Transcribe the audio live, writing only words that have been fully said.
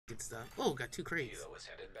Good stuff. Oh, got 2 crates. Hilo is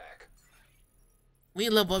headed back. We need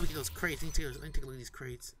to level up to get those crates. I need to take a look at these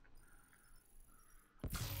crates.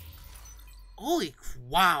 Holy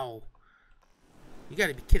wow! You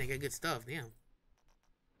gotta be kidding! I got good stuff. Damn.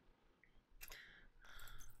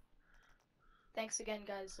 Thanks again,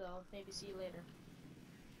 guys. Maybe see you later.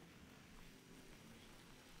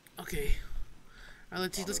 Okay.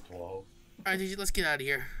 Alright, let's get out of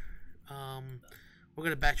here. We're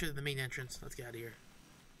gonna backtrack to the main entrance. Let's get out of here.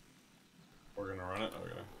 We're gonna run it.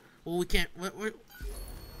 Okay. Well, we can't.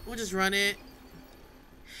 We'll just run it.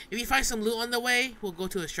 If we find some loot on the way, we'll go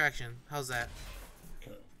to extraction. How's that?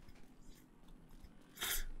 Okay.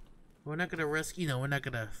 We're not gonna risk. We're not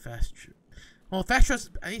gonna fast. Well, fast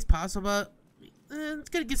trust I think it's possible. But it's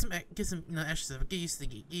gonna get some extra stuff. Get used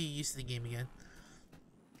to the game again.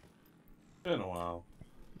 Been a while.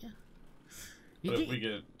 Yeah. But if we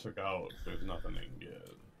get took out, there's nothing they can get.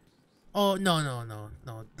 Oh no.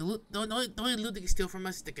 The only loot they can steal from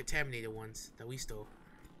us is the contaminated ones that we stole.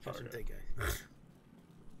 From that guy.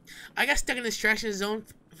 I got stuck in the extraction zone.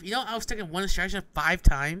 I was stuck in one extraction 5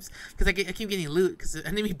 times because I keep getting loot because the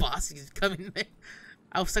enemy boss is coming there.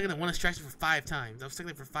 I was stuck in one extraction for 5 times. I was stuck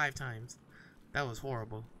there for 5 times. That was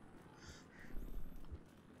horrible.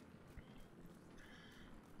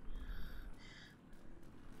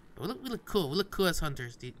 But we look cool. We look cool as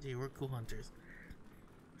hunters. We're cool hunters.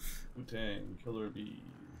 Wu-Tang, killer bees.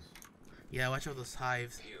 Yeah, watch out those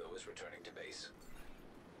hives. Hilo is returning to base.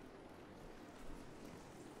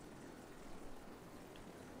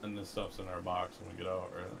 And this stuff's in our box when we get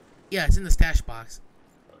out, right? Yeah, it's in the stash box.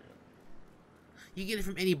 Okay. You get it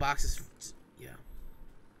from any boxes. Yeah.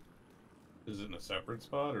 Is it in a separate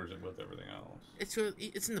spot or is it with everything else?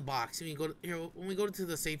 It's in the box. When we go to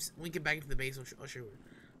the safes, when we get back into the base, I'll show you.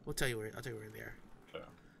 I'll tell you where they are. Okay.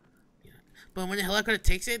 Yeah. But when the helicopter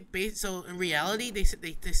takes it, so in reality, they send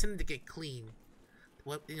it to get clean.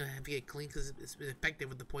 Have to get clean because it's been infected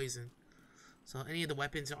with the poison. So any of the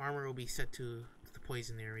weapons and armor will be set to the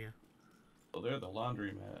poison area. So they're the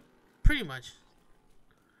laundromat. Pretty much.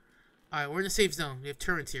 Alright, we're in the safe zone. We have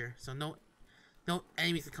turrets here, so no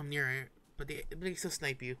enemies can come near it, but they can still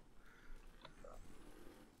snipe you.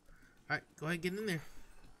 Alright, go ahead, get in there.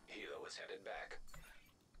 Hilo is headed back.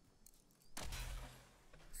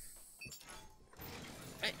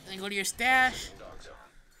 Alright, then go to your stash. Dog zone.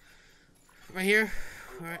 Right here.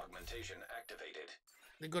 Group Alright. augmentation activated.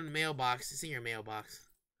 Then go to the mailbox. It's in your mailbox.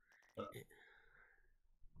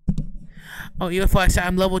 Oh, UFO,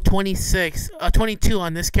 I'm level 22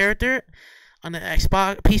 on this character. On the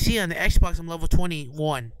Xbox PC, on the Xbox, I'm level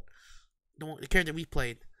 21. The character we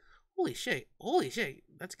played. Holy shit!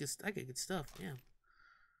 That's good. I get good stuff. Yeah.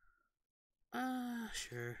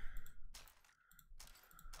 Sure.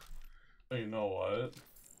 Oh, you know what?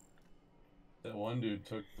 That one dude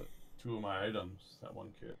took 2 of my items. That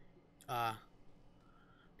one kid.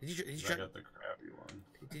 Did you I got the crappy one.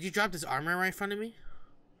 Did you drop this armor right in front of me?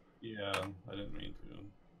 Yeah, I didn't mean to.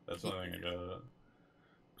 That's the only thing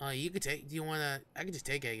I got. You could take. Do you wanna? I could just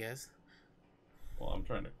take it, I guess. Well, I'm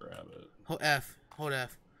trying to grab it. Hold F.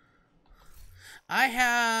 I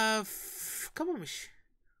have a couple of.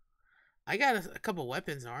 I got a couple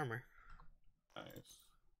weapons and armor. Nice.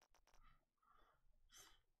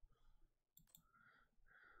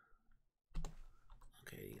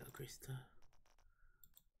 Okay, you got great stuff.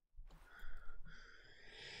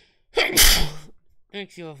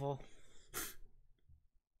 Thanks, UFO.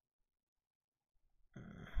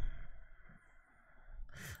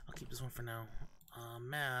 I'll keep this one for now.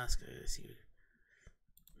 Mask. Let's see.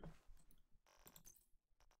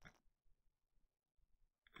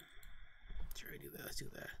 Sure, I do that. Let's do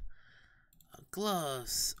that.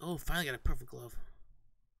 Gloves. Oh, finally got a perfect glove.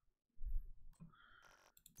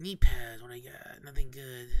 Knee pads. What I got? Nothing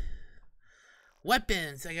good.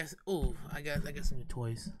 Weapons. I guess. Oh, I got some new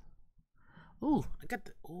toys. Ooh, I got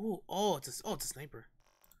the. Oh, it's a sniper.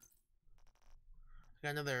 I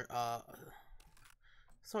got another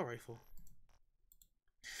assault rifle.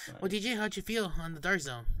 Nice. Well, DJ, how'd you feel on the Dark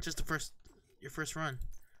Zone? Just your first run.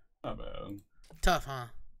 Not bad. Tough, huh?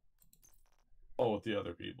 Oh, with the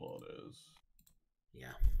other people, it is.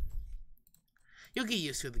 Yeah. You'll get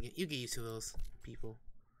used to it. You get used to those people.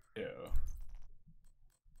 Yeah.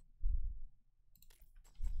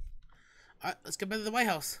 All right, let's get back to the White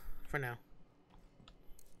House for now.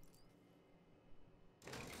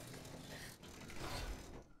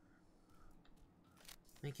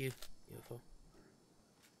 Thank you, UFO.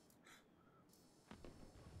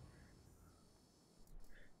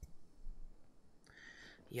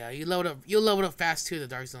 Yeah, you load up fast too, the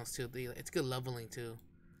Dark Zones too. It's good leveling too.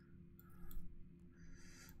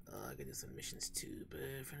 I gotta do some missions too, but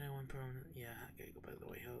for now, one permanent. Yeah, I gotta go back to the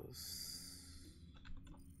White House.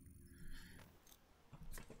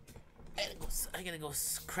 I gotta go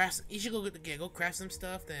craft. You should go craft some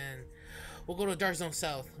stuff. Then we'll go to Dark Zone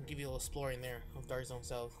South and give you a little exploring there of Dark Zone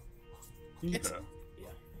South. Okay. Yeah.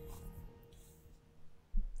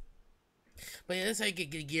 But yeah, that's how you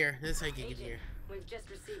get gear. That's how you get gear. We've just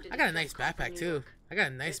received I got a nice backpack too. I got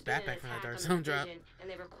a nice backpack from that Dark Zone drop. And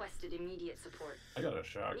they requested immediate support. I got a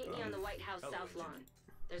shotgun. Meet me on the White House South Lawn.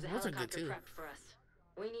 There's a Those are good, helicopter too. prepped for us.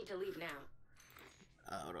 We need to leave now.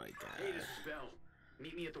 Oh my god. Hey, this is Bell.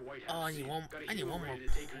 Meet me at the White Oh, House. I need one. Got a I need hero one more ready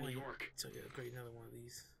to take on New point. York. So I gotta upgrade another one of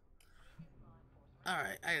these. All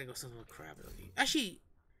right, I gotta go sell some crap. Actually,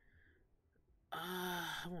 I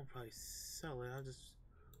won't probably sell it. I'll just.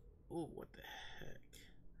 Ooh, what the heck?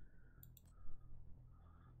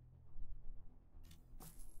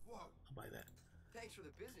 Whoa, I'll buy that. thanks for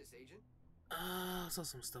the business, agent. I'll sell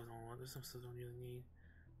some stuff I don't want. There's some stuff I don't really need.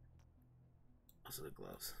 Also the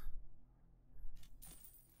gloves.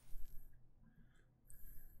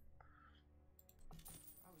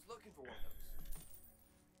 I was looking for one of those.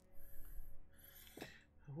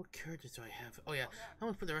 What characters do I have? Oh yeah, I'm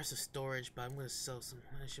gonna put the rest of storage, but I'm gonna sell some.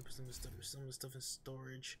 I should put some of the stuff in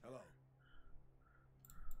storage. Hello.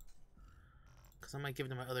 Cause I might give it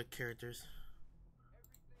to my other characters.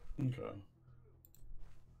 Okay.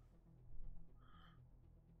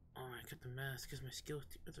 Oh, I got the mask. Cause my skill.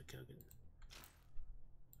 That's okay. I'll get it.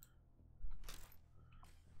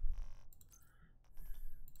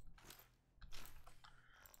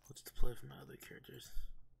 I'll just play for my other characters.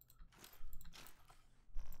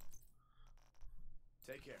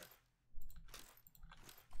 Take care.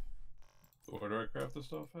 Where do I craft the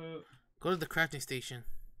stuff at? Go to the crafting station.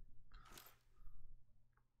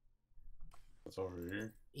 It's over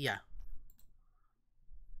here. Yeah.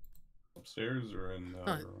 Upstairs or in No,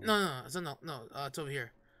 room? no. It's over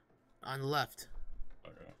here, on the left.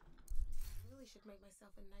 Okay. I really should make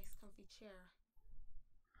myself a nice comfy chair.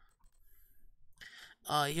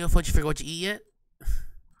 You know what you figure what you eat yet?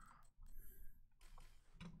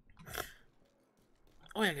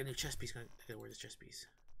 Oh yeah, I got a new chest piece. I gotta wear this chest piece.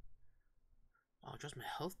 Oh, it drops my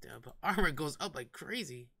health down, but armor goes up like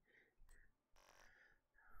crazy.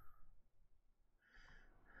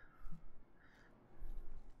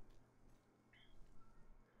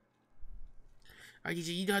 Alright,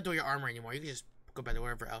 DJ, you don't have to wear your armor anymore. You can just go back to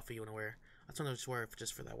whatever outfit you want to wear. I just want to just wear it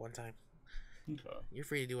just for that one time. Okay. You're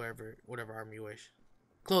free to do whatever armor you wish.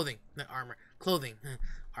 Clothing, not armor. Clothing.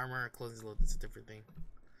 Armor or clothing is it's a different thing.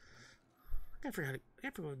 I gotta figure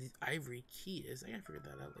out what these ivory key is. I gotta figure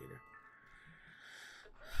that out later.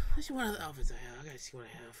 Let's see what other outfits I have. I gotta see what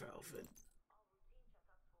I have for outfit.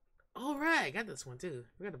 All right, I got this one too.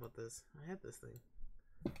 Forgot about this. I had this thing.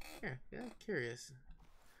 Here, yeah, I'm curious.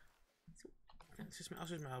 I'll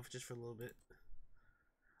switch my outfit just for a little bit.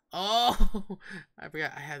 Oh, I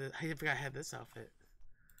forgot I had it. I forgot I had this outfit.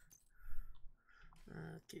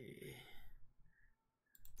 Okay.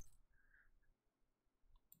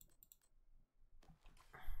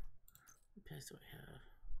 What pants do I have?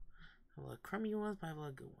 I have a lot of crummy ones, but I have a lot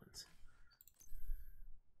of good ones.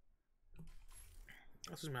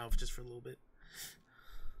 I'll switch my outfit just for a little bit.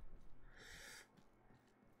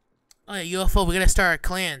 Oh yeah, UFO, we gotta start a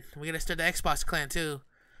clan. We gotta start the Xbox clan too.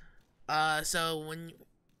 So when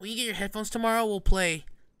you get your headphones tomorrow, we'll play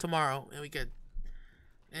tomorrow, and we could.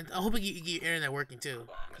 And I hope you get your internet working too.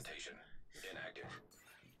 Augmentation inactive.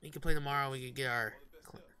 We can play tomorrow. We can get our.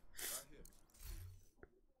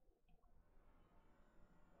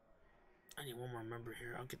 I need one more member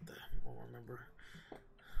here. I'll get the one more member.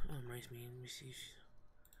 Oh, reminds me. Let me see.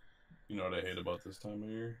 You know what I hate about this time of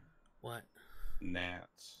year? What?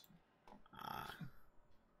 Gnats. Ah.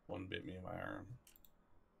 One bit me in my arm.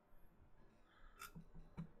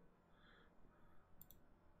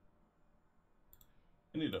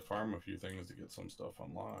 I need to farm a few things to get some stuff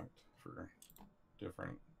unlocked for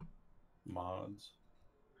different mods.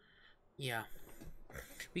 Yeah.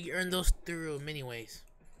 We can earn those through many ways.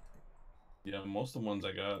 Yeah, most of the ones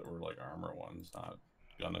I got were like armor ones, not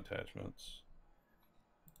gun attachments.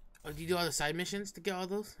 Oh, do you do all the side missions to get all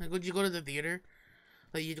those? Like, would you go to the theater?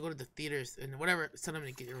 Like, you go to the theaters and whatever, tell them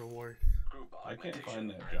to get your reward. Group I can't augmentation find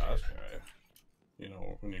that ready. Josh guy. You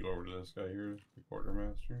know, when you go over to this guy here, the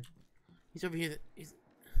quartermaster. He's over here. He's.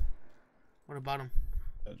 What about him?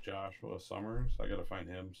 That Joshua Summers. I gotta find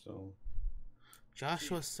him still.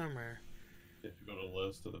 Joshua Summer. If you go to the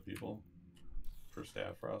list of the people for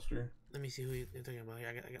staff roster. Let me see who you're talking about here.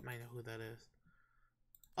 I got might know who that is.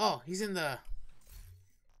 Oh, he's in the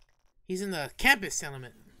campus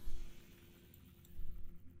element.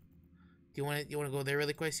 Do you want to go there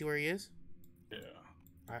really quick? See where he is. Yeah.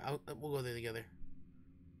 All right, we'll go there together.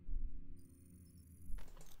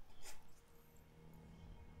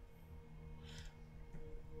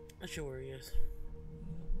 Not sure where he is.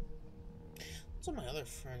 What's on my other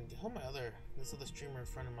friend? This other streamer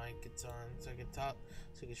friend of mine gets on, so I can talk,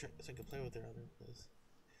 so I can play with her on this.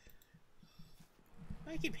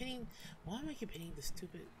 Why am I keep hitting the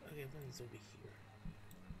stupid? Okay, one's over here.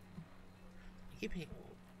 I keep hitting.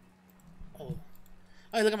 Oh,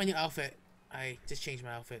 look at my new outfit. I just changed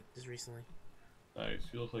my outfit just recently. Nice.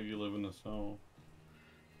 You look like you live in the snow.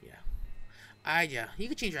 Yeah. Yeah. You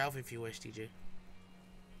can change your outfit if you wish, DJ.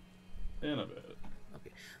 In a bit.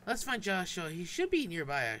 Okay. Let's find Joshua. He should be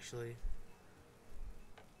nearby, actually.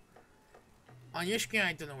 On your screen,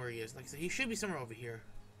 I don't know where he is. Like I said, he should be somewhere over here.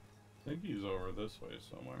 I think he's over this way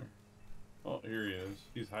somewhere. Oh, here he is.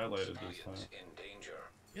 He's highlighted this time. Civilians in danger.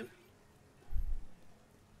 Yep.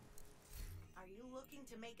 Are you looking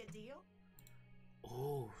to make a deal?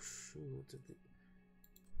 Oh, shoot.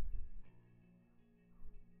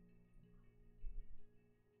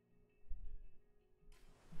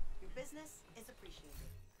 Your business is appreciated.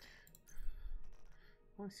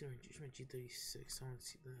 I want to see my G36. I want to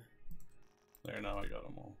see that. There, now I got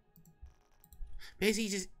them all.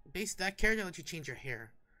 Basically, that character lets you change your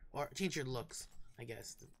hair or change your looks. I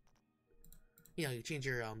guess. You know, you change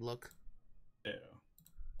your look. Yeah.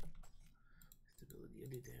 Stability. I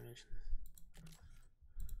do damage.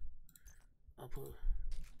 I'll put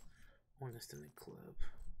one this in the club.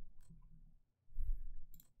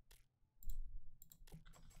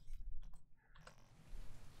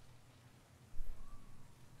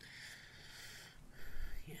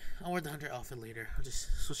 Yeah, I'll wear the hunter outfit later. I'll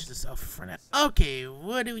just switch this outfit for now. Okay,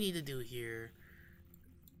 what do we need to do here?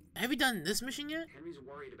 Have you done this mission yet? Henry's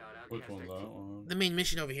worried about Which outcast one's that activity. one? The main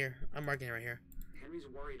mission over here. I'm marking it right here. Henry's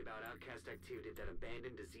worried about outcast activity at that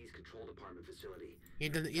abandoned disease control department facility.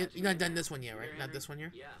 You're not done this one yet, right? Not this one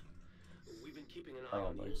here? Yeah. We've been keeping an I eye don't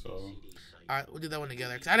on the think so. DCD site. Alright, we'll do that one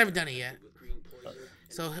together. Because I haven't done it yet. With green poison and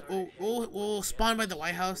So started we'll spawn by the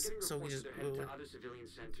White House. getting So we reports just that head to other civilian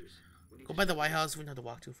centers. We need go to by the stop White this. House. We don't have to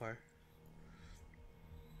walk too far.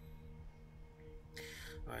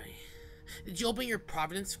 Alright. Did you open your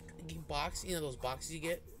Providence box? You know those boxes you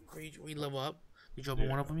get where you level up? Did you open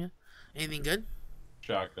one of them yet? Anything good?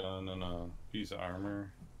 Shotgun and a piece of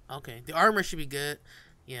armor. Okay, the armor should be good.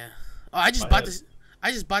 Yeah. Oh, I just bought this.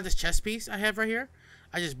 I just bought this chest piece I have right here.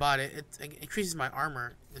 I just bought it. It increases my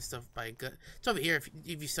armor and stuff by good. It's over here.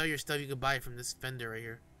 If you sell your stuff, you can buy it from this vendor right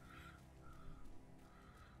here.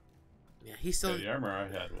 Yeah, he's still. Yeah, the armor I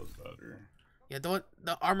had was better. Yeah, the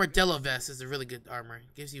Armadillo vest is a really good armor.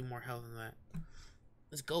 It gives you more health than that.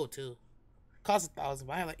 It's gold too. Costs 1,000,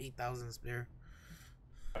 but I have like 8,000 spare.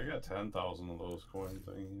 I got 10,000 of those coin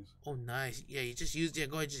thingies. Oh, nice. Yeah, you just use. Yeah,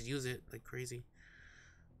 go ahead, just use it like crazy.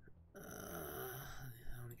 I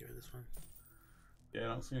want to get rid of this one. Yeah, I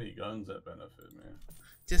don't see any guns that benefit me.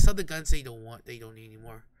 Just sell the guns that you don't want, that you don't need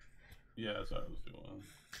anymore. Yeah, that's what I was doing.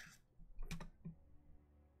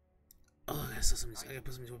 Oh, I gotta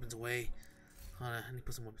put some of these weapons away. Hold on, I need to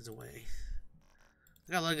put some weapons away.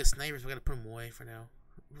 I got a lot of good snipers, but I gotta put them away for now.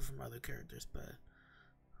 From other characters, but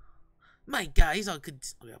my God, he's all good.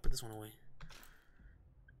 Okay, I'll put this one away.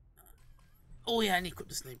 Oh yeah, I need to equip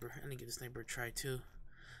the sniper. I need to give the sniper a try too.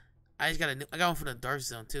 I got one for the Dark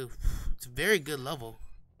Zone too. It's a very good level.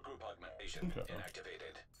 Group augmentation Okay.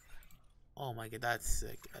 inactivated. Oh my God, that's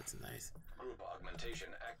sick. That's nice. Group augmentation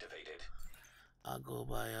activated. I'll go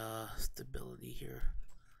by stability here.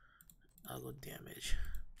 I'll go damage.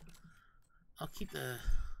 I'll keep the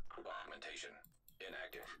Group augmentation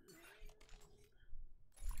inactive.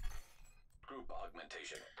 Group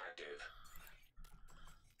augmentation active.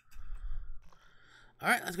 All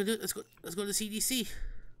right, let's go do. Let's go to the CDC.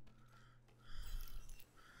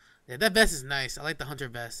 Yeah, that vest is nice. I like the hunter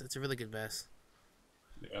vest. It's a really good vest.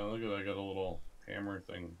 Yeah, look at that. I got a little hammer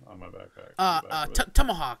thing on my backpack.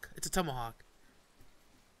 Tomahawk. It's a tomahawk.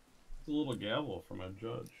 It's a little gavel from a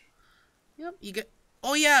judge. Yep, you get.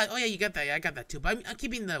 Oh yeah, you got that. Yeah, I got that too. But I'm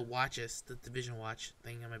keeping the watches, the division watch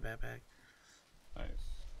thing on my backpack. Nice.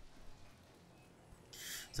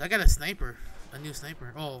 So I got a sniper, a new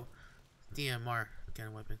sniper. Oh, DMR kind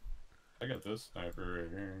of weapon. I got this sniper right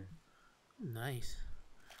here. Nice.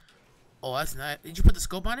 Oh, that's nice. Did you put the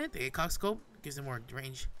scope on it? The ACOG scope gives it more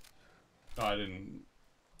range. No, I didn't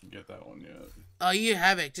get that one yet. Oh, you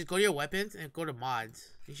have it. Just go to your weapons and go to mods.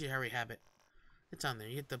 You should already have it. It's on there.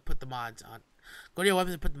 You have to put the mods on. Go to your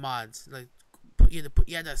weapons and put the mods. Like, you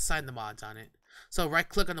have to assign the mods on it. So right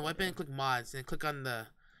click on the weapon, and click mods, and click on the,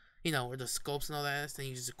 where the scopes and all that is. Then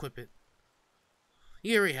you just equip it.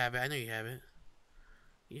 You already have it. I know you have it.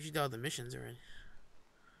 You should do all the missions already.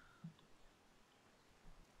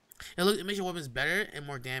 It makes your weapons better and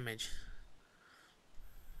more damage.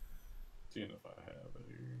 Seeing if I have it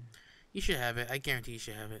here. You should have it. I guarantee you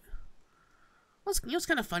should have it. You know what's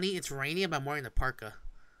kind of funny? It's raining, but I'm wearing the parka.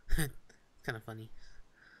 It's kind of funny.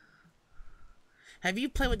 Have you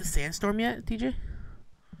played with the Sandstorm yet, DJ?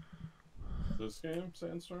 This game,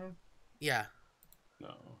 Sandstorm? Yeah.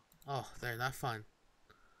 No. Oh, they're not fun.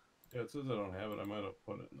 Yeah, it says I don't have it. I might have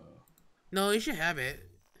put it in the... No, you should have it.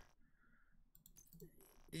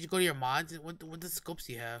 Did you go to your mods? What the scopes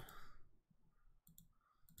do you have?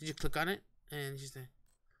 Did you click on it? And just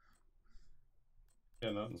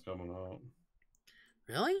Yeah, nothing's coming out.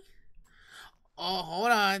 Really? Oh,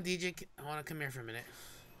 hold on, DJ. I want to come here for a minute.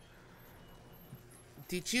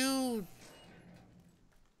 Did you...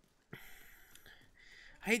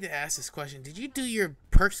 I hate to ask this question. Did you do your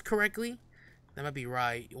perks correctly? That might be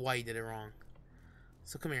right. Why you did it wrong.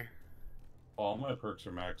 So come here. All my perks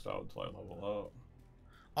are maxed out until I level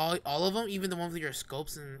up. All of them, even the ones with your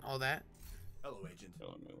scopes and all that. Hello, Agent. Yeah,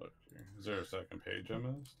 let me look here. Is there a second page I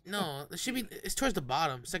missed? No, it should be. It's towards the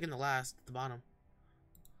bottom, second to last, at the bottom.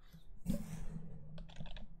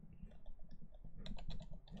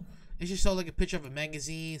 It should show like a picture of a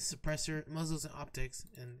magazine, suppressor, muzzles, and optics,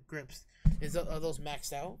 and grips. Are those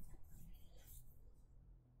maxed out?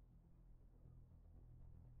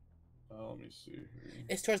 Let me see here.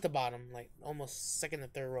 It's towards the bottom, like almost second to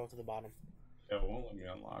third row to the bottom. Yeah, it won't let me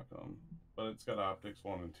unlock them. But it's got optics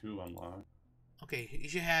 1 and 2 unlocked. Okay, you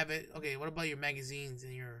should have it. Okay, what about your magazines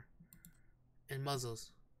and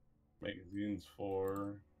muzzles? Magazines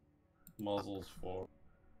 4, muzzles 4,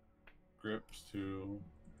 grips 2.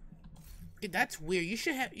 Dude, that's weird. You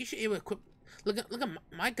should able to equip. Look at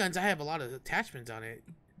my guns. I have a lot of attachments on it.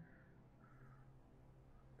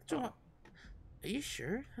 Are you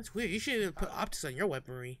sure? That's weird. You should be able to put optics on your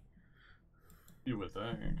weaponry. You would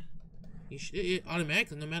think. You should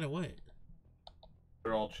automatically, no matter what.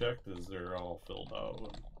 They're all checked as they're all filled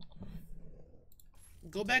out.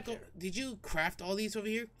 Go back. Did you craft all these over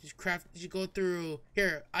here? Did you go through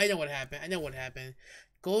here? I know what happened.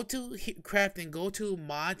 Go to craft and go to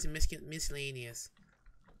mods and miscellaneous.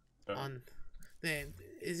 Okay. Then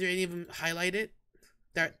is there any of them highlighted?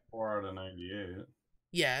 4 out of 98.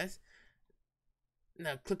 Yes.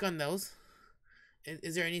 Now click on those.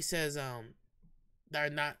 Is there any says that are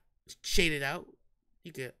not shaded out?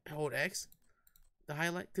 You could hold X to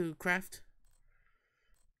highlight to craft.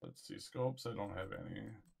 Let's see, scopes. I don't have any.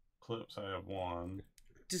 Clips. I have 1.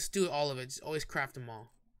 Just do all of it. Just always craft them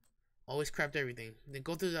all. Always craft everything. Then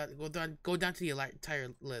go through that. Go down to the entire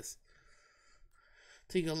list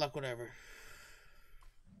till you can unlock whatever.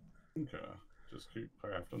 Okay. Just keep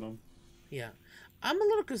crafting them. Yeah, I'm a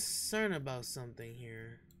little concerned about something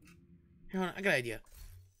here. Here, hold on, I got an idea.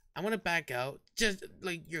 I'm gonna back out. Just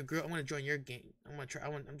like your girl, I'm gonna join your game. I'm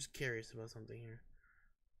just curious about something here.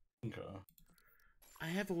 Okay. I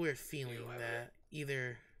have a weird feeling that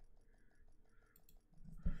either.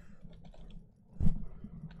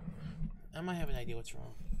 I might have an idea what's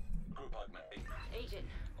wrong. Group augmentation. Agent,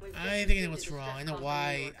 we've just I think I received know a what's wrong. distress I know call from New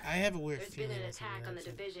why. York. I have a weird There's feeling. been an about something attack on the else.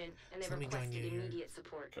 division, and they So let me join requested you here. immediate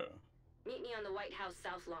support. Okay. Meet me on the White House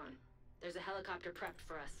South Lawn. There's a helicopter prepped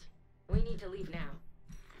for us. We need to leave now.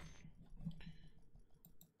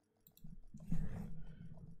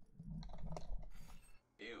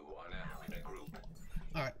 You are now in a group.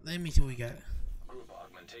 All right, let me see what we got. Group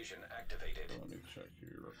augmentation activated. Let me check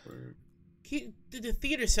here real quick. The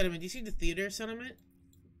theater settlement. Do you see the theater settlement?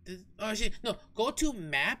 Oh, actually, no. Go to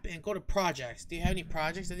map and go to projects. Do you have any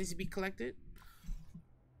projects that needs to be collected?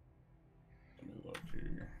 Let me look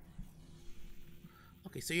here.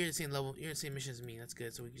 Okay, so you're in the same level. You're in the same mission as me. That's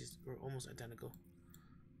good. So we're almost identical.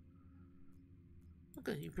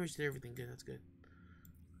 Okay, you purchased everything. Good. That's good.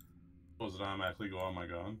 Does it automatically go on my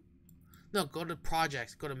gun? No, go to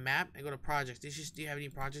projects. Go to map and go to projects. Do you have any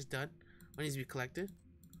projects done? What needs to be collected?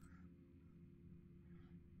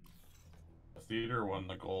 Theater won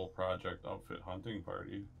the goal project outfit hunting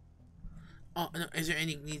party. Oh no, is there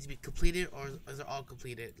any needs to be completed or is it all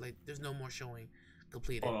completed? Like there's no more showing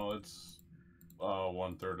completed. Oh no, it's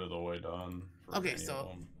 1/3 of the way done. For Okay, any so of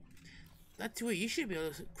them. that's weird. You should be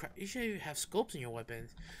able to. You should have scopes in your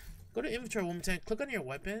weapons. Go to inventory one more time. Click on your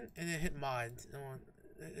weapon and then hit mods.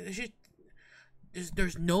 It should.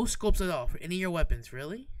 There's no scopes at all for any of your weapons.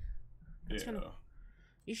 Really? That's Yeah.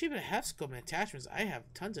 You should be able to have scope and attachments. I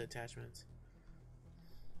have tons of attachments.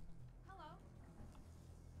 Hello.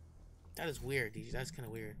 That is weird, DJ. That's kind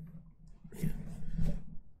of weird. Yeah.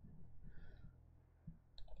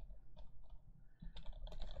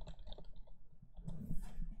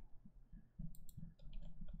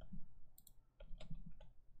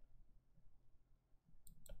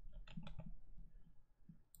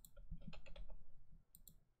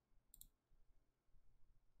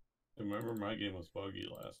 remember my game was buggy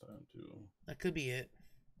last time too. That could be it.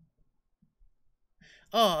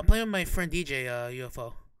 Oh, I'm playing with my friend DJ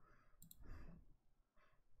UFO.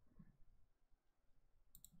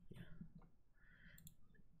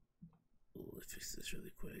 Ooh, let's fix this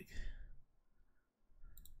really quick.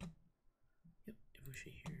 Yep, push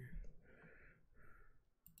it here.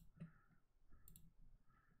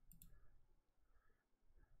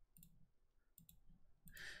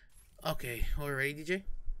 Okay, we're ready, DJ?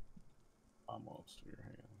 Almost to your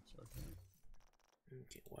hands. Okay.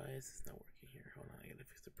 Okay, why is this not working here? Hold on, I gotta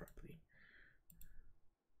fix it properly.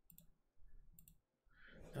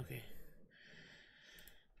 Okay.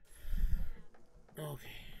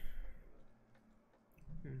 Okay.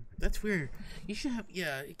 That's weird. You should have,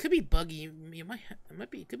 yeah, it could be buggy. It might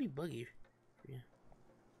be, it could be buggy. Yeah.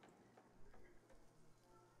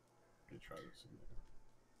 Let me try this again.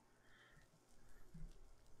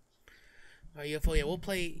 UFO, yeah, we'll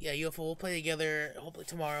play. Yeah, UFO, we'll play together. Hopefully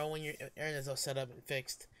tomorrow when your Aaron is all set up and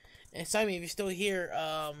fixed. And Simon, if you're still here,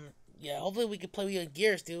 yeah, hopefully we can play with your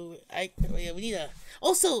gears, dude. Yeah, we need a.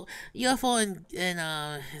 Also, UFO and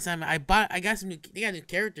Simon, I got some new. They got new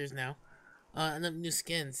characters now, and new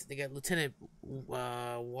skins. They got Lieutenant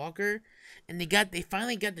Walker, and they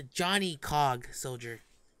finally got the Johnny Cog soldier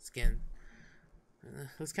skin.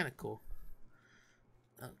 That's kind of cool.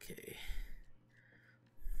 Okay.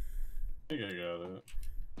 I think I got it.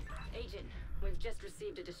 Agent, we've just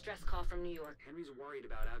received a distress call from New York. Henry's worried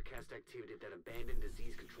about outcast activity at that abandoned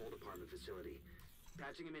disease control department facility.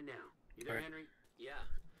 Patching him in now. You there, Henry? Yeah.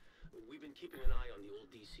 We've been keeping an eye on the old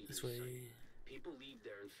DCD This site. way. People leave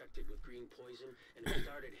there infected with green poison and have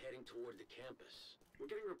started heading toward the campus. We're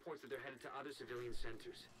getting reports that they're headed to other civilian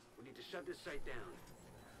centers. We need to shut this site down.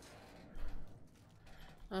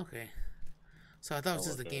 Okay. So I thought it was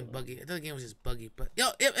just the game buggy. I thought the game was just buggy, but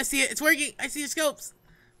yep, I see it. It's working. I see the scopes.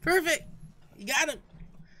 Perfect. You got him.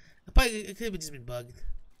 It could have just been bugged.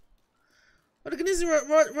 But again, this is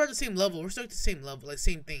we're at the same level. We're still at the same level, like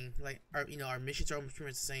same thing. Like our missions are almost pretty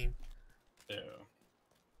much the same. Yeah.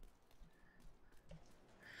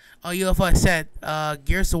 Oh, UFO, I said,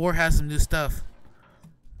 Gears of War has some new stuff.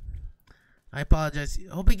 I apologize.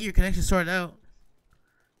 Hoping your connection sorted out.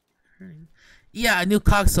 Yeah, a new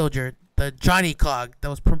COG soldier, the Johnny COG that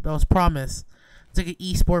was promised. It's like an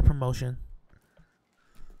e-sport promotion.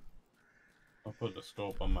 I'll put the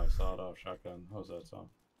scope on my sawed-off shotgun. How's that sound?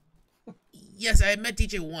 Yes, I met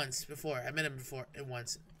DJ once before. I met him before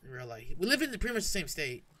once in real life. We live in pretty much the same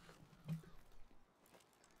state.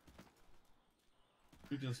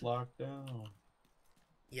 We just locked down.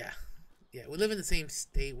 Yeah, we live in the same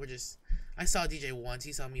state. I saw DJ once.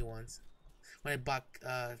 He saw me once when I bought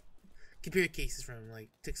computer cases from him. Like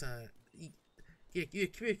took some. Yeah,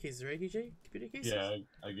 computer cases, right, DJ? Computer cases. Yeah,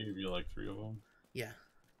 I gave you like 3 of them. Yeah,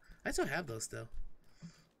 I still have those though.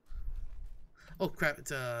 Oh crap!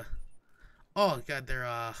 It's oh god, they're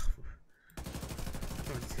I forgot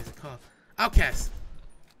what these guys are called. Outcast.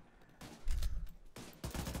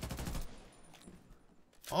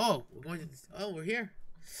 Oh, we're here.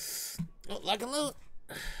 Oh, lock and load.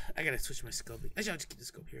 I gotta switch my scope. Actually, I'll just keep the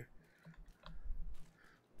scope here.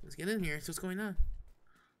 Let's get in here. See what's going on.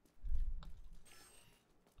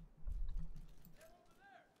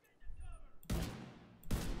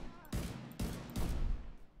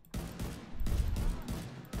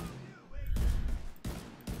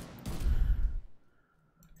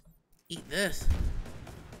 Eat this.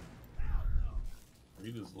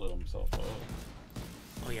 He just lit himself up.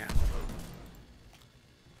 Oh yeah.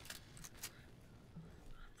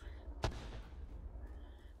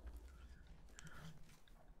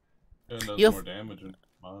 And does UFO more damage.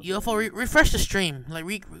 UFO, refresh the stream. Like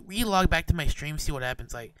re-log back to my stream, see what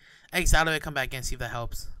happens. Like exit out of it, come back in, see if that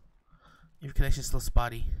helps. Your connection's still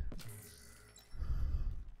spotty.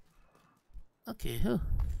 Okay,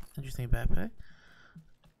 interesting backpack.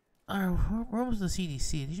 Alright, where was the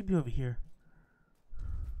CDC? They should be over here.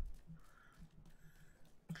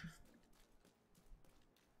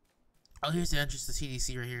 Oh, here's the entrance to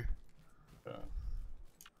CDC right here. Yeah.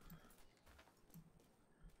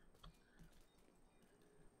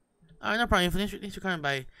 Alright, no problem. Thanks for coming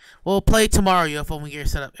by. We'll play tomorrow, UFO, when we get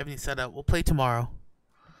set up. Everything's set up. We'll play tomorrow.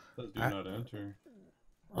 Says do not enter.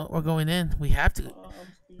 Oh, we're going in. We have to.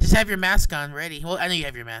 Just have your mask on ready. Well, I know you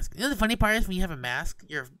have your mask. You know the funny part is when you have a mask,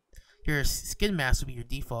 your skin mask will be your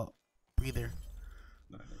default breather.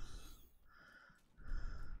 Nice.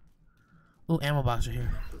 Ooh, ammo box right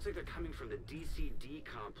here. Looks like they're coming from the DCD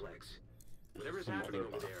complex. Whatever's happening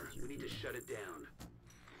over there, we need to shut it down.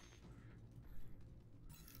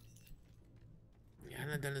 Yeah, I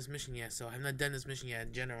haven't done this mission yet, so I have not done this mission yet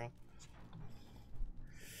in general.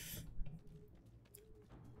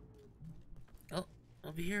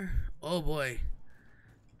 Over here. Oh boy.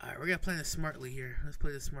 Alright, we're gonna play this smartly here. Let's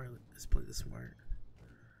play this smart. Let's play this smart.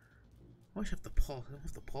 I should have the pulse. I don't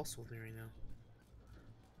have the pulse with me right now.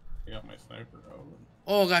 I got my sniper out.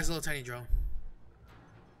 Oh, guys, a little tiny drone.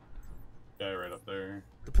 Guy right up there.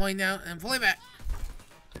 Deploying now and fully back.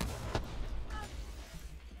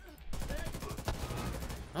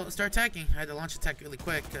 Oh, start attacking. I had to launch attack really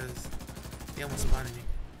quick because they almost spotted me.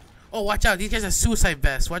 Oh, watch out. These guys are suicide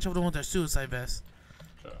vests. Watch out for the ones that are suicide vests.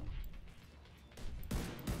 Okay.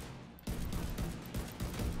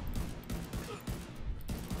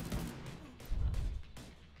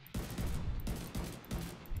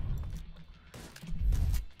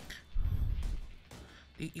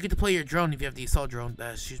 You get to play your drone if you have the assault drone.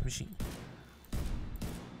 Shoots machine.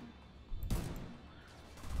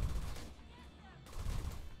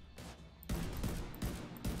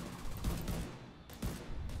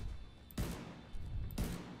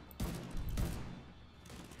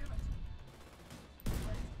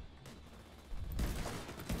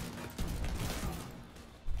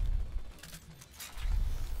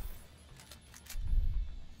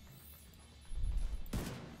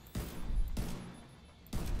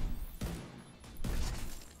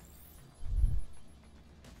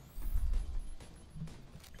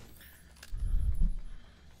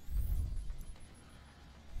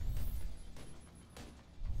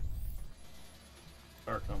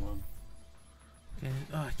 Car coming. Okay.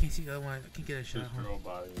 Oh, I can't see the other one. I can't get a shot. Just Huh? drove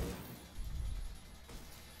by you.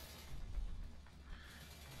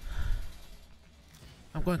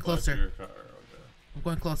 I'm going Watch closer. your car, okay. I'm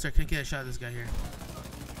going closer. Can't get a shot of this guy here.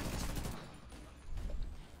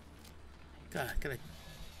 God, gotta.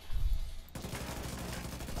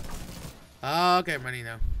 Oh, okay, I'm running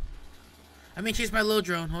now. I'm being chased by a little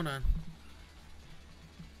drone. Hold on.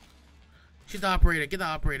 Shoot the operator. Get the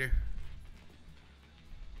operator.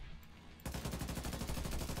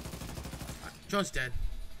 Drone's dead.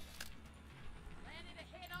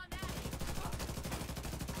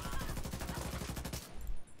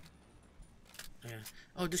 Yeah.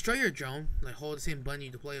 Oh, destroy your drone. Like, hold the same button you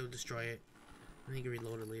deploy it, will destroy it. And you can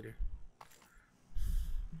reload it later.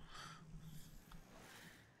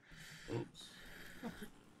 Oops.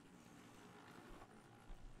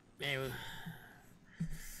 Anyway.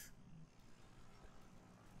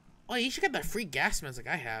 Oh, you should get that free gas mask like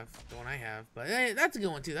I have, the one I have. But hey, that's a good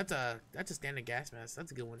one too. That's a standard gas mask.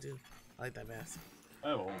 That's a good one too. I like that mask. I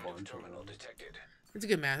have a whole bunch of Terminal them. detected. It's a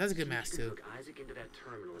good mask. That's a good mask too. Hook Isaac into that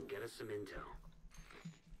terminal and get us some intel.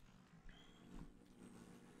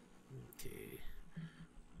 Okay.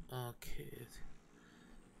 Okay.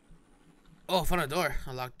 Oh, I found a door.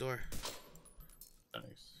 A locked door.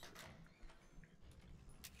 Nice.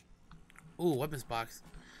 Ooh, weapons box.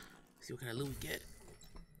 Let's see what kind of loot we get.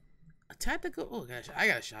 A tactical. Oh gosh, I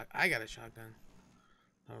got a shotgun.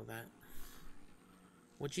 All of that.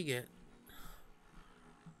 What you get?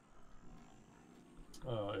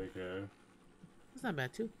 Oh, AK. That's not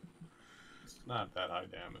bad too. It's not that high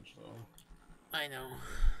damage though. I know.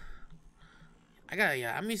 I got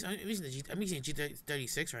yeah. I'm using a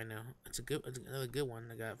G36 right now. It's another good one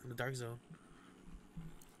I got from the Dark Zone.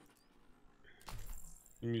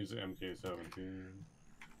 You can use the MK17.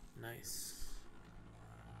 Nice.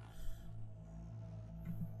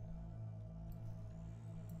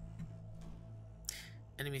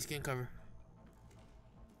 Enemy skin cover.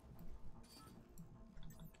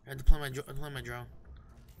 I deploy my drone.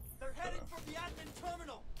 They're heading for the admin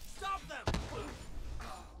terminal. Stop them!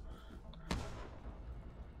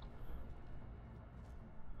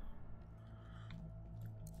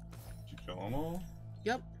 Did you kill them all?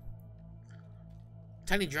 Yep.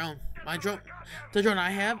 Tiny drone. My drone. The drone I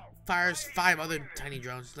have fires 5 other tiny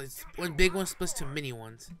drones. Like one big one splits to mini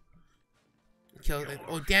ones. Kills.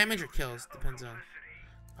 Oh, damage or kills depends on.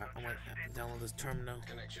 Alright, I'm gonna download this terminal.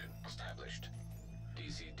 Connection established.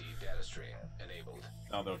 DCD data stream enabled.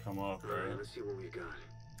 Now they'll come up, Alright, right? let's see what we've got.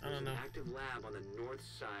 I don't know. There's an active lab on the north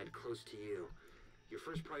side close to you. Your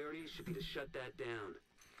first priority should be to shut that down.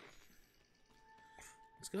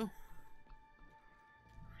 Let's go.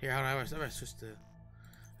 Here, how do I better switch to?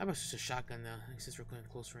 I better switch to shotgun now. Since we're going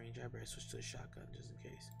close range, I better switch to a shotgun just in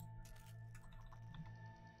case.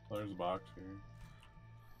 Oh, there's a box here.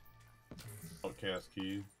 Outcast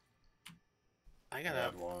key. I got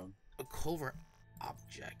Add one. a covert op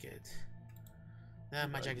jacket. Nah,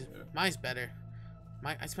 my Right, jacket. yeah. Mine's better.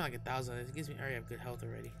 I spent like 1,000. It gives me. I already have good health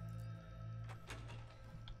already.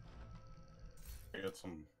 I got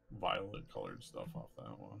some violet colored stuff off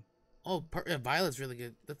that one. Oh, violet's really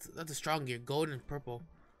good. That's a strong gear. Gold and purple.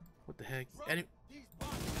 What the heck?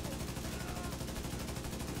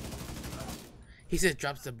 He said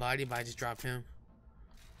drops the body, but I just dropped him.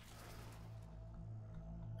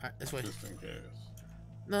 Alright, this way. Just in case.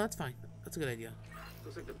 No, that's fine. That's a good idea.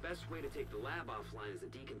 Looks like the best way to take the lab offline is the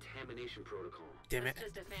decontamination protocol. Damn it.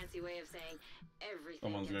 That's just a fancy way of saying everything.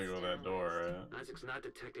 Someone's gets gonna go that sterilized. door, right? ISAC's not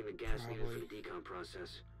detecting the gas needed for the decon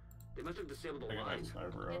process. They must have disabled the I got line. that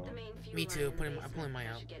sniper Hit the out. main fuel Me too. line in the I'm pulling mine basement.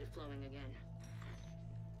 That out. should get it flowing again.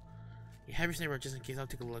 You have your sniper just in case. I'll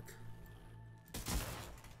take a look.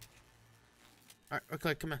 Alright,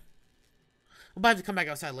 okay, come on. We'll probably have to come back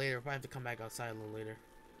outside later. We'll probably have to come back outside a little later.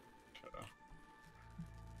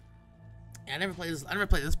 Yeah, I never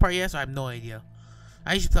played this part yet, so I have no idea.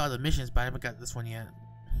 I usually play all the missions, but I haven't got this one yet.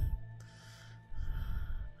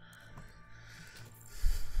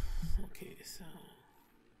 Okay, so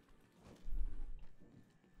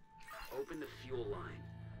Open the fuel line.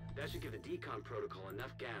 That should give the decon protocol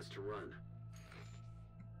enough gas to run.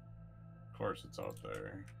 Of course, it's out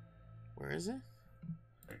there. where is it?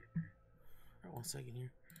 Alright, 1 second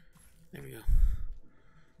here. There we go.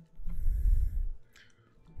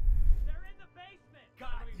 They're in the basement.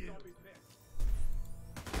 Got you. Don't be pissed.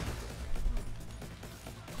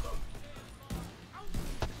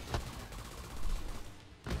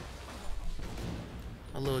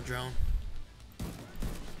 A little drone.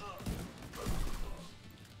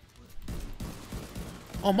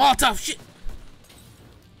 Oh, Molotov! Shit!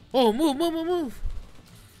 Oh, move!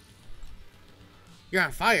 You're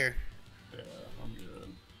on fire. Yeah, I'm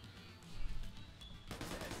good.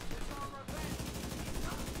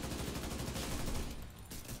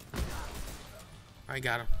 I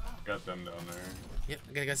got him. Got them down there. Yep,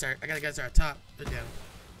 I gotta guys are at top. They're down.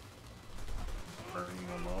 Burning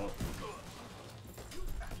them up.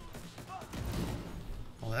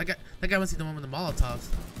 Oh, that guy must be the one with the Molotovs.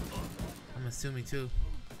 I'm assuming too.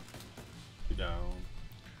 Be down.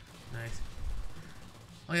 Nice.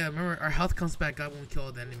 Oh yeah, remember our health comes back up when we kill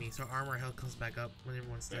the enemy, so our armor health comes back up when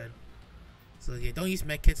everyone's dead. So yeah, don't use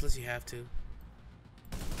med kits unless you have to.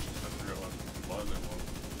 I forgot what blood it was.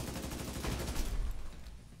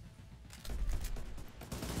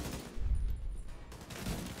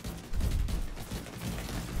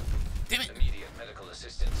 Damn it! Immediate medical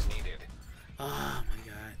assistance needed. Oh my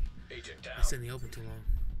god. Agent down. I sit in the open too long.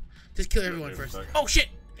 Just kill everyone first. Oh shit!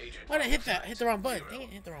 Agent Why did I hit that? Hit the wrong button. zero. Dang it,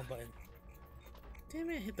 hit the wrong button. Damn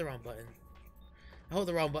it, hit the wrong button. I hold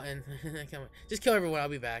the wrong button. Come on. Just kill everyone, I'll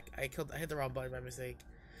be back. I hit the wrong button by mistake.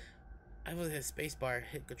 I was hit spacebar,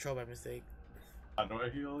 hit control by mistake. How do I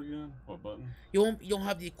heal again? What button? You don't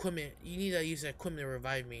have the equipment. You need to use the equipment to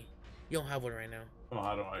revive me. You don't have one right now. Oh,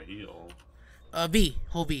 how do I heal? B.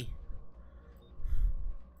 Hold B.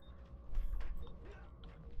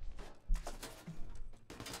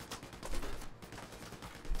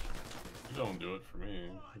 You don't do it for me.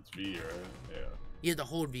 It's V, right? Yeah. You have to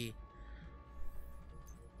hold B.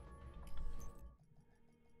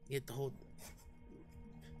 You have to hold.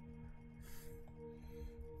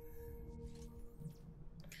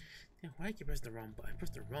 Damn, why I keep pressing the wrong button? I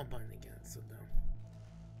pressed the wrong button again. It's so dumb.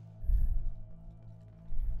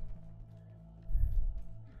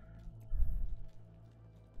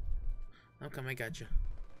 Okay, I got you.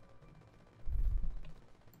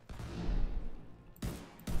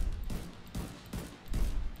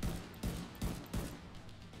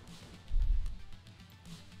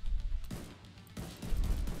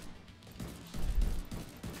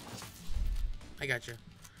 I got you.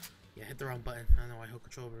 Yeah, hit the wrong button. I don't know why I hold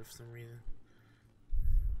control over it for some reason.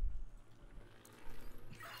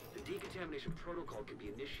 The decontamination protocol can be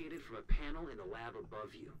initiated from a panel in the lab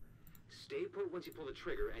above you. Stay put once you pull the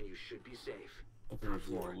trigger and you should be safe. There's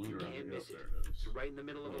Floor, more you loot around can't here. miss it. There it is. It's right in the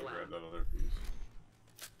middle of the I'll grab lab. that other piece.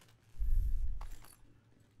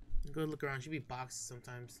 Go look around. Should be boxes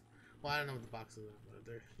sometimes. Well, I don't know what the boxes are, but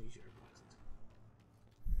they're usually boxes.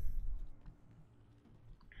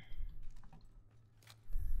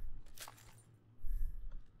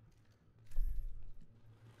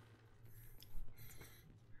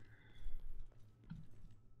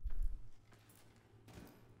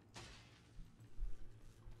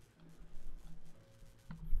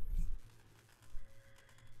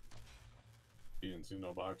 You didn't see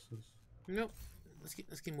no boxes. Nope. Let's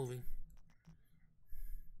keep moving.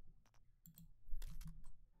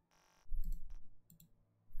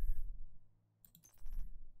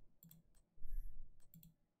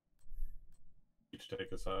 Each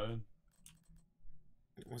take a side.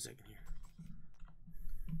 1 second here.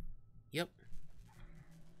 Yep.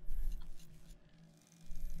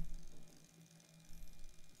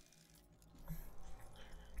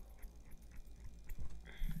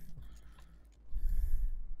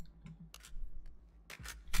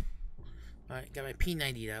 Alright, got my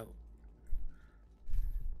P90 out.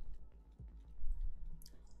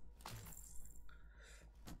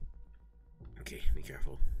 Okay, be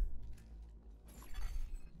careful.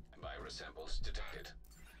 Virus samples detected.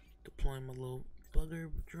 Deploying my little bugger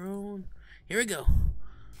drone. Here we go.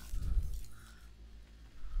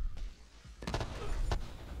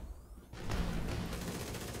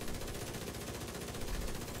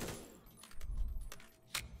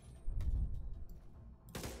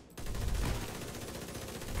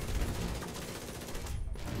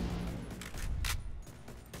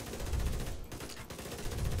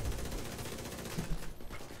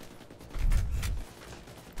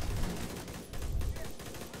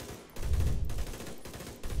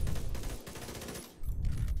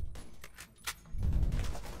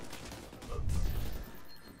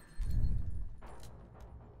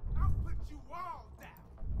 I'll put you all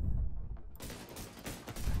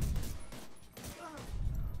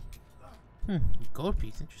down. Gold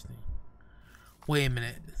piece, interesting. Wait a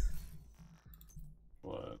minute.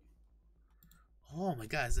 What? Oh my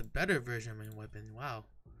god, it's a better version of my weapon. Wow.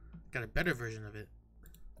 Got a better version of it.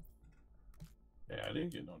 Yeah, I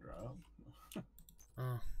didn't get no drop.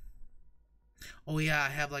 Oh. Oh yeah, I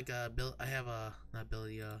have like a build. I have a not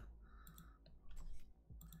ability.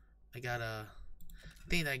 I got a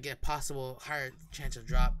thing that I get possible higher chance of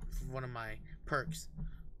drop for one of my perks.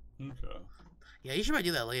 Okay. Yeah, you should probably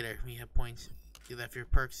do that later when you have points. Do that for your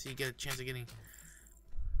perks, so you get a chance of getting.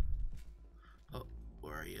 Oh,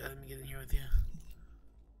 where are you? Let me get in here with you.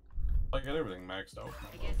 I got everything maxed out.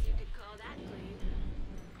 I guess you could call that clean.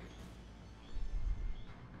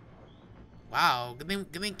 Wow, good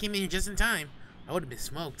thing came in here just in time. I would have been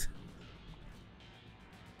smoked.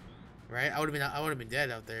 Right? I would have been dead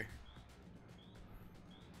out there.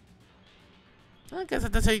 I guess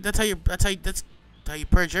that's how you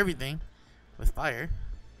purge everything with fire.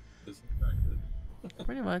 Disinfected.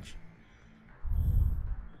 Pretty much.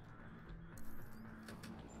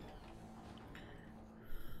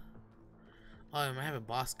 Oh, I might have a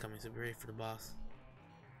boss coming, so be ready for the boss.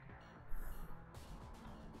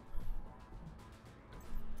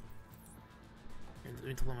 Let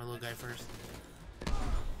me deploy my little guy first.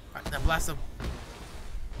 Alright, now blast him.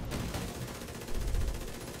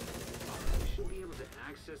 We should be able to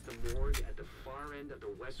access the morgue at the far end of the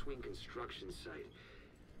West Wing construction site.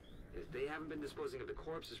 If they haven't been disposing of the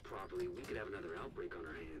corpses properly, we could have another outbreak on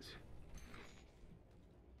our hands.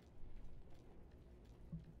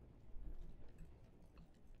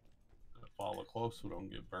 Follow close so we don't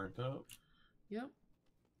get burnt up. Yep.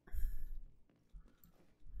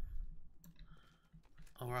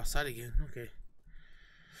 Oh, we're outside again. Okay.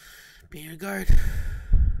 Be your guard.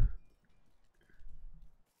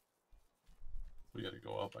 We gotta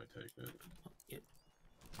go up, I take it. Yep.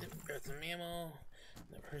 Never hurt some ammo.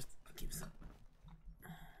 Never hurt. Keep some.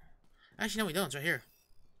 Actually, no, we don't. It's right here.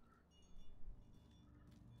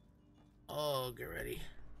 Oh, get ready.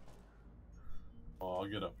 Oh, I'll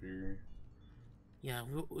get up here. Yeah,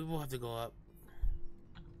 we will have to go up.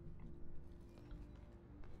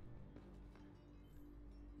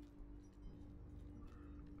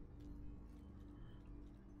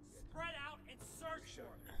 Spread out and search for it.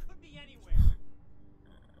 Could be anywhere.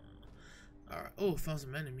 Alright. Oh, found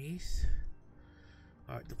some enemies.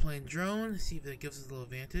 Alright, deploying drone. See if that gives us a little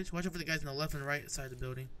advantage. Watch out for the guys on the left and right side of the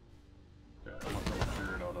building. Yeah, I'm gonna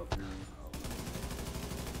figure it out up here.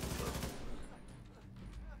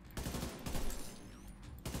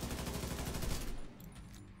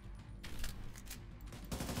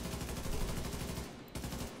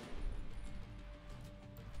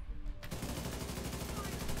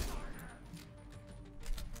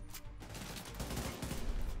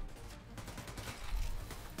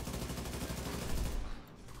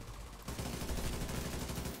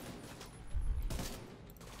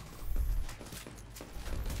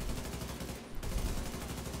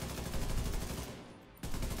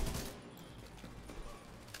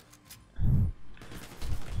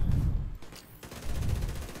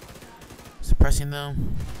 Suppressing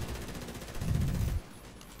them.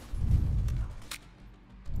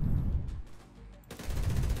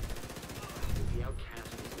 The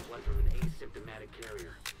outcast is blood from an asymptomatic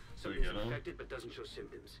carrier. Somebody's get 'em? infected but doesn't show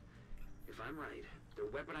symptoms. If I'm right, they're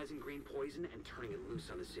weaponizing green poison and turning it loose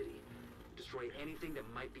on the city. Destroy anything that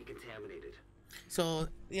might be contaminated. So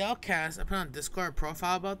the outcasts, I put on Discord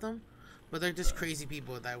profile about them, but they're just crazy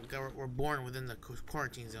people that were born within the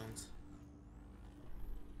quarantine zones.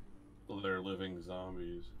 So they're living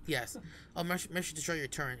zombies. Yes. Oh, make sure to destroy your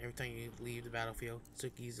turret every time you leave the battlefield, so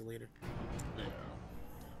you can use it later. Yeah.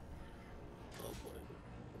 Oh boy.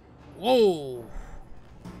 Whoa!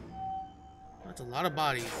 That's a lot of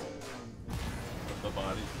bodies. Put the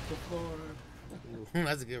bodies to the floor.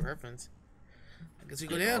 That's a good reference. I guess we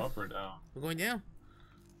go Go down. up or down? We're going down.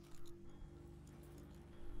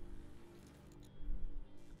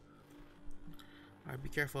 Alright, be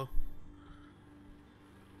careful.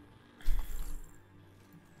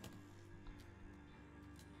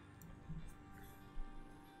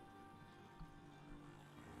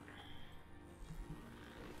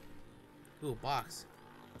 Ooh, box.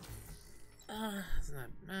 It's not,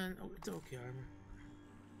 man. Oh, it's okay, armor.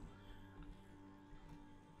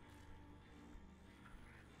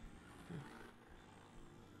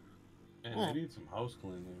 Man, Oh. I need some house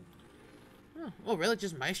cleaning. Oh, really?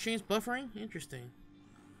 Just my stream's buffering? Interesting.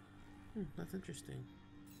 That's interesting.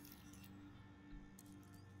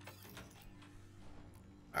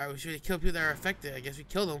 Alright, we should kill people that are affected. I guess we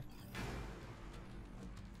killed them.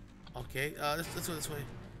 Okay, let's go this way.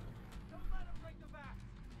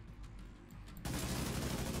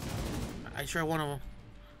 I sure one of them.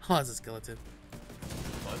 Oh, that's a skeleton.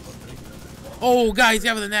 Oh, God, he's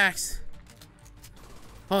got with an axe.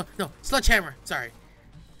 Oh, no, sledgehammer. Sorry.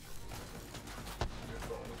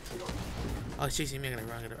 Oh, she's chasing me. I gotta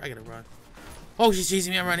run. I gotta run. Oh, she's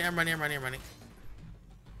chasing me. I'm running.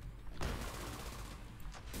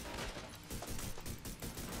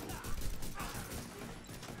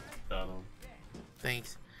 Got him.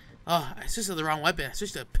 Thanks. Oh, I switched to the wrong weapon. I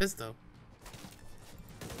switched to a pistol.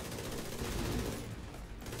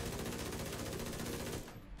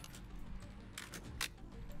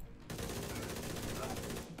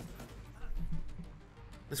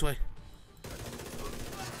 This way.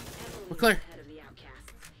 We're clear. Head of the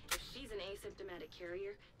outcasts. If she's an asymptomatic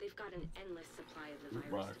carrier, they've got an endless supply of the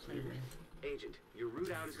virus to play with. Agent, your route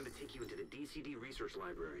out is going to take you into the DCD research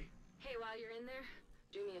library. Hey, while you're in there,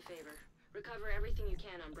 do me a favor. Recover everything you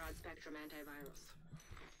can on broad-spectrum antivirals.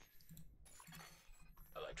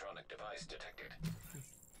 Electronic device detected.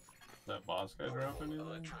 That boss guy drop anything?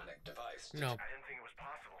 Electronic device. No. I didn't think it was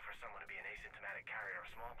possible for someone to be an asymptomatic carrier of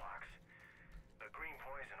smallpox. But green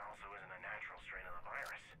poison also isn't a natural strain of the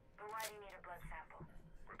virus. But why do you need a blood sample?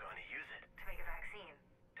 We're going to use it To make a vaccine?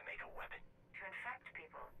 to make a weapon. To infect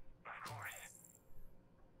people? Of course.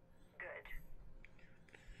 Good.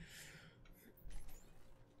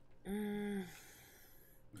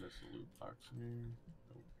 This loot box here.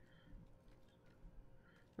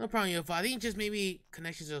 No problem, UFO. I think just maybe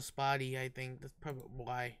connections are spotty. I think that's probably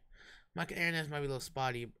why. My internet might be a little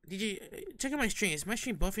spotty. Did you check out my stream? Is my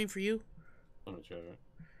stream buffering for you? Let me check it.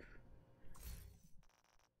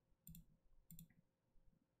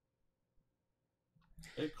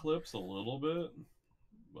 It clips a little bit,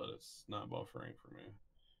 but it's not buffering for me.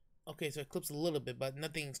 Okay, so it clips a little bit, but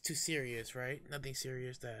nothing's too serious, right? Nothing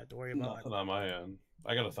serious to have to worry about. Nothing on my end.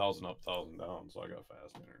 I got 1,000 up, 1,000 down, so I got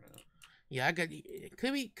fast internet. Yeah, I got.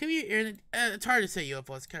 Could be internet. It's hard to say,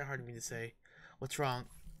 UFO. It's kind of hard for me to say what's wrong.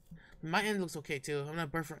 My end looks okay too. I'm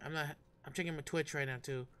not buffering. I'm checking my Twitch right now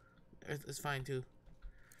too. It's fine too.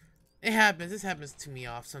 It happens. This happens to me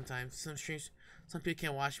off sometimes. Some streams, some people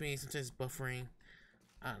can't watch me. Sometimes it's buffering.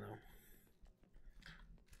 I don't know.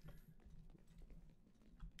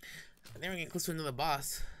 And then we're getting close to another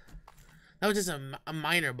boss. That was just a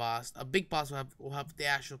minor boss. A big boss will have the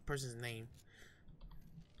actual person's name.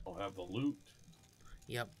 I'll have the loot.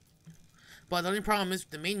 Yep. But the only problem is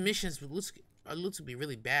the main missions with loots will be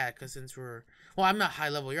really bad because since we're I'm not high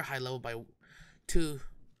level. You're high level by 2.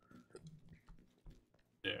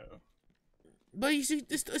 Yeah. But you see,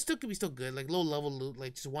 it still could be still good. Like low level loot,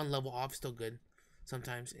 like just 1 level off, still good.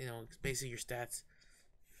 Sometimes it's basically your stats.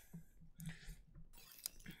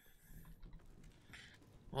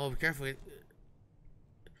 Oh, be careful.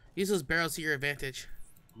 Use those barrels to your advantage.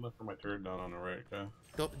 I'm looking for my turret down on the right, okay?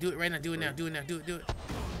 Don't do it right now. Do it now. Do it now. Do it.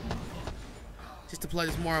 Just to play,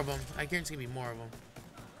 there's more of them. I guarantee it's gonna be more of them.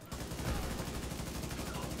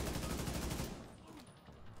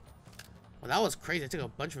 Well, that was crazy. I took a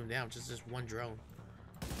bunch of them down. Just one drone.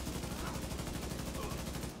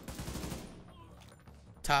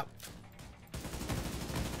 Top.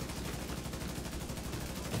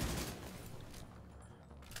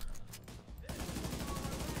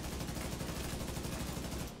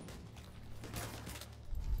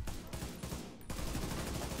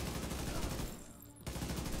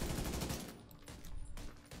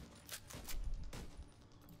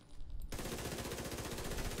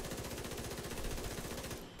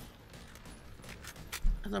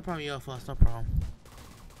 That's no problem, UFO. That's no problem.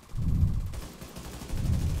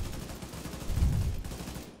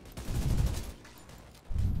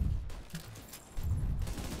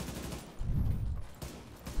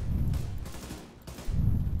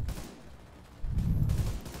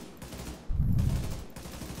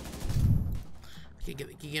 Can you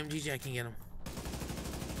get him, GG? I can get him.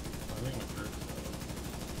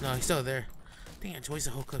 No, he's still there. Dang it, Joyce,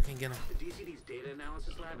 the whole cook can't get him. The DCD's data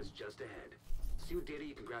analysis lab is just ahead. See what data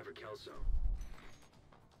you can grab for Kelso.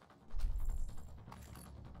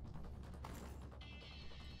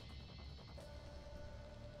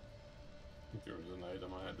 think there was an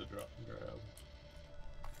item I had to grab.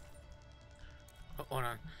 Oh, hold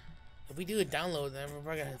on. If we do a download, then we're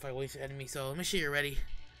probably gonna fight waste enemy. So make sure you're ready.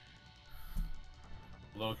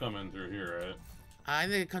 They'll come in through here, right? I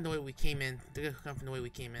think it come the way we came in. They're gonna come from the way we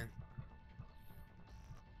came in.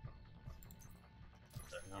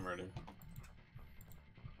 Okay, I'm ready.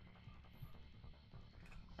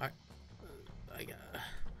 Alright. I got.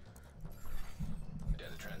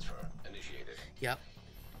 Data transfer initiated. Yep.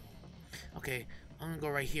 Okay, I'm gonna go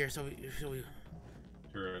right here. So we.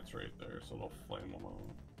 Here, it's right there, so they'll flame them out.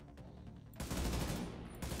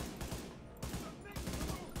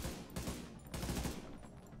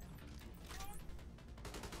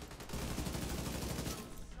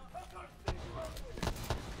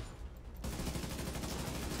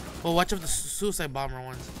 Oh, watch out for the suicide bomber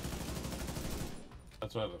ones.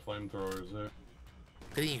 That's why the flamethrower is there.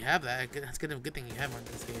 Good thing you have that. That's good thing you have one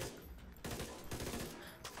in this case.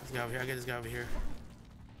 Let's go over here. I get this guy over here.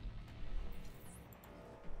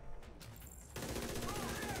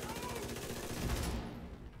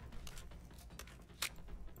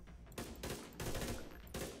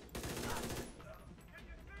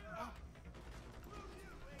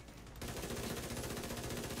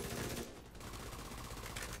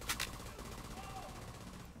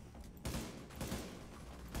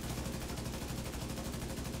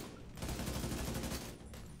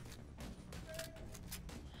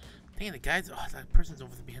 Dang, the guys. Oh, that person's over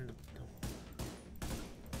behind the. Do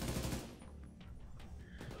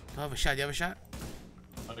I have a shot? Do you have a shot?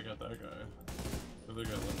 I got that guy. The other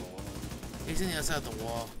guy's on the wall. He's on the other side of the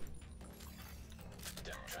wall.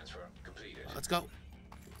 Data transfer completed. Let's go.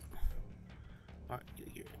 Alright,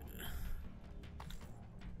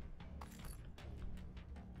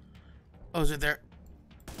 oh, is it there?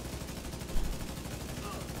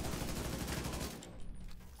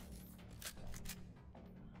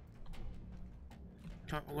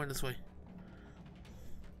 Come on, we're going this way.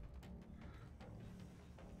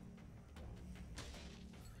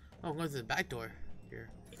 Oh, I'm going to the back door here.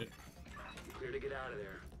 Clear to get out of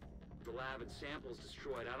there. The lab and samples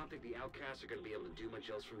destroyed. I don't think the outcasts are going to be able to do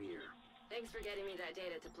much else from here. Thanks for getting me that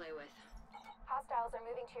data to play with. Hostiles are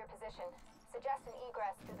moving to your position. Suggest an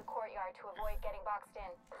egress through the courtyard to avoid getting boxed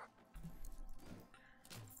in.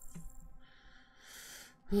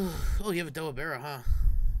 Oh, you have a double barrel, huh?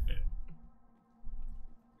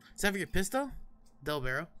 Is that for your pistol? Double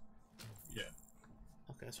barrel? Yeah.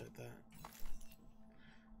 Okay, that's right there.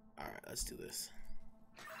 Alright, let's do this.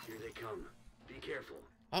 Here they come. Be careful.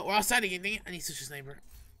 Oh, we're outside again. Dang it. I need to switch this neighbor.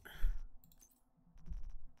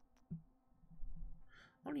 I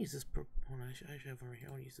want to use this purple one. I should have over here.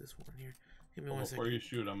 I want to use this one here. Give me one second. Before you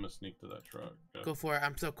shoot, I'm gonna sneak to that truck. Yeah. Go for it.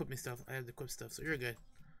 I'm still equipping stuff. I have the equip stuff, so you're good.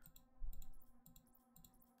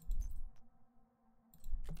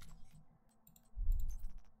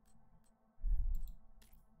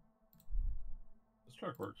 This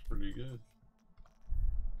truck works pretty good.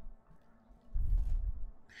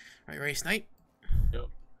 Alright, ready to snipe? Yep.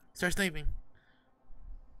 Start sniping.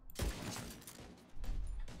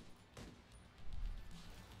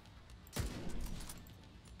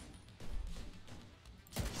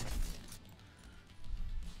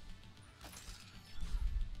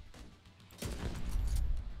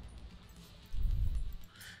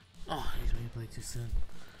 Oh, he's maybe played too soon.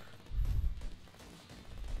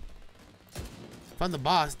 Found the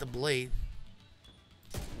boss, the blade.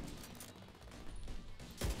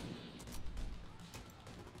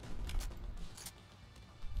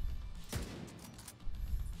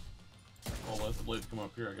 Oh, let the blades come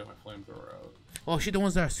up here. I got my flamethrower out. Oh, shoot the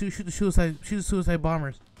ones that are shoot the suicide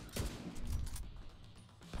bombers.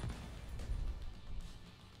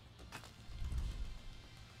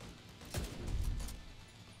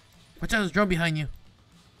 Watch out, there's a drone behind you.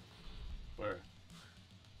 Where?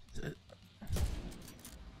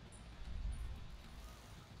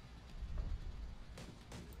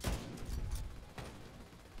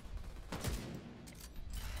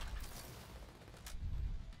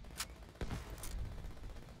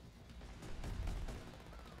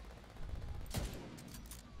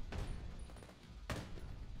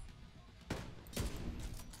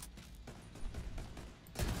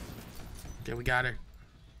 Okay, we got her.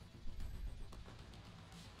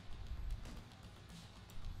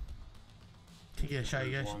 Can you get a shot,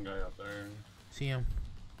 you There's guys? one guy up there. See him.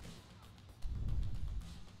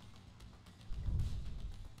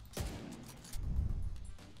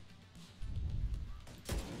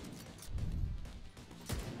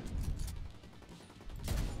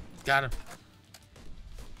 Got him.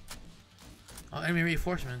 Oh, enemy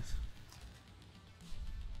reinforcements.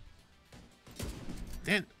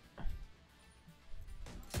 Damn.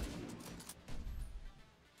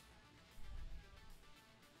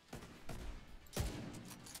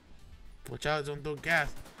 Watch out, don't throw gas.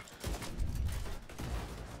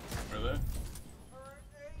 Are they?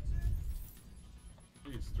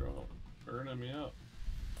 He's burning me up.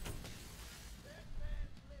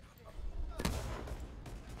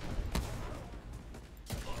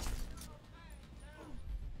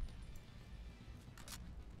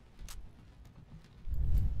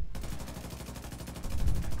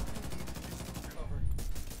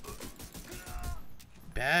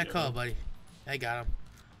 Bad call, buddy. I got him.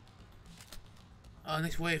 Oh,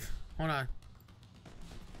 next wave. Hold on.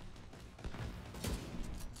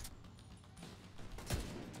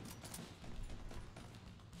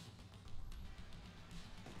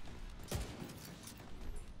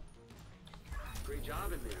 Great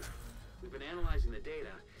job in there. We've been analyzing the data,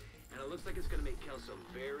 and it looks like it's going to make Kelso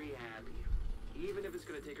very happy. Even if it's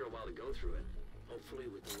going to take her a while to go through it. Hopefully,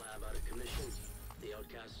 with the lab out of commission, the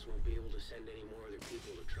outcasts won't be able to send any more of their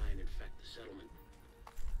people to try and infect the settlement.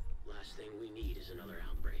 Last thing we need is another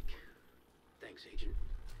outbreak. Thanks, Agent.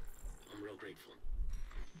 I'm real grateful.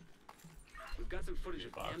 We've got some footage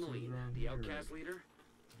of Emily, the outcast leader.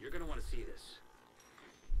 You're going to want to see this.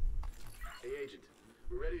 Hey, Agent.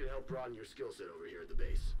 We're ready to help broaden your skill set over here at the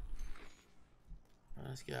base.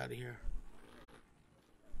 Let's get out of here.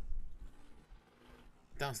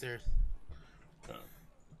 Downstairs. Okay.